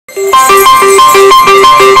A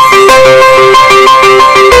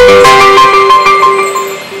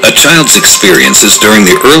child's experiences during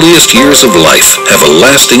the earliest years of life have a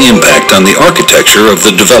lasting impact on the architecture of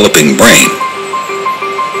the developing brain.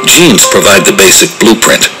 Genes provide the basic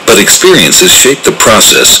blueprint, but experiences shape the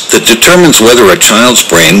process that determines whether a child's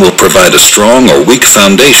brain will provide a strong or weak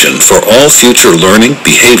foundation for all future learning,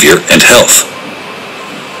 behavior, and health.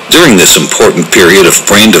 During this important period of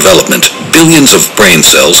brain development, billions of brain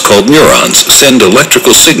cells called neurons send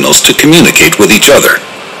electrical signals to communicate with each other.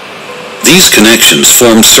 These connections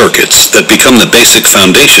form circuits that become the basic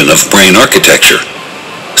foundation of brain architecture.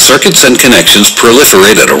 Circuits and connections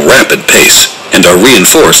proliferate at a rapid pace and are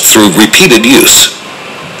reinforced through repeated use.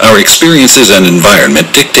 Our experiences and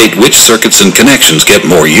environment dictate which circuits and connections get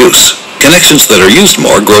more use. Connections that are used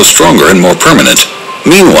more grow stronger and more permanent.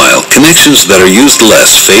 Meanwhile, connections that are used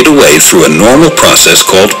less fade away through a normal process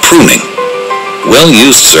called pruning.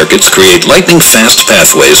 Well-used circuits create lightning-fast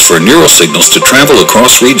pathways for neural signals to travel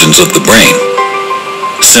across regions of the brain.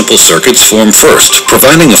 Simple circuits form first,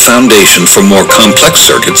 providing a foundation for more complex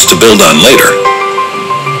circuits to build on later.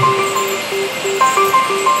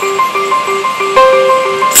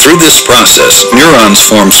 Through this process, neurons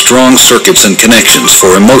form strong circuits and connections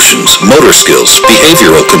for emotions, motor skills,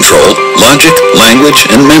 behavioral control, logic, language,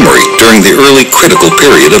 and memory during the early critical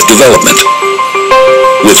period of development.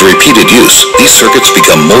 With repeated use, these circuits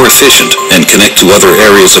become more efficient and connect to other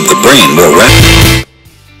areas of the brain more rapidly.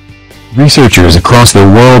 Researchers across the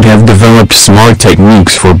world have developed smart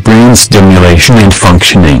techniques for brain stimulation and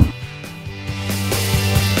functioning.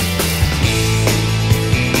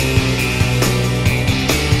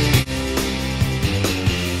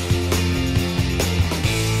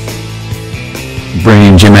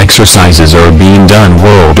 Brain gym exercises are being done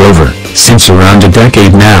world over, since around a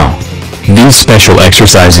decade now. These special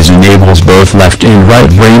exercises enables both left and right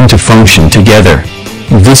brain to function together.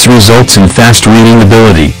 This results in fast reading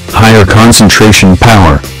ability, higher concentration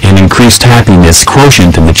power, and increased happiness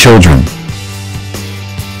quotient in the children.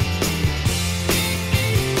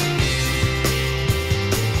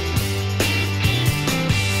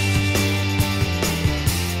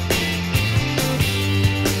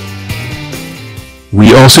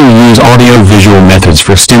 We also use audio-visual methods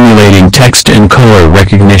for stimulating text and color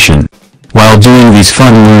recognition. While doing these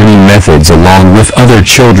fun learning methods along with other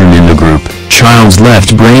children in the group, child's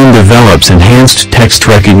left brain develops enhanced text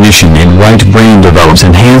recognition and right brain develops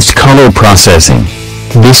enhanced color processing.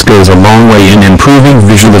 This goes a long way in improving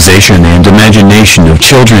visualization and imagination of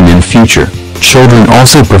children in future. Children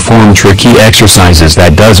also perform tricky exercises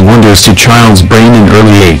that does wonders to child's brain in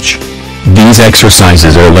early age. These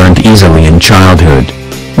exercises are learned easily in childhood.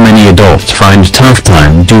 Many adults find tough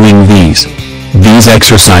time doing these. These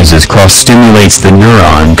exercises cross-stimulates the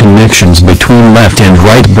neuron connections between left and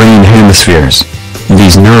right brain hemispheres.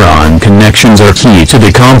 These neuron connections are key to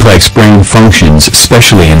the complex brain functions,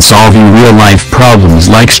 especially in solving real-life problems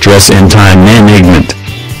like stress and time management.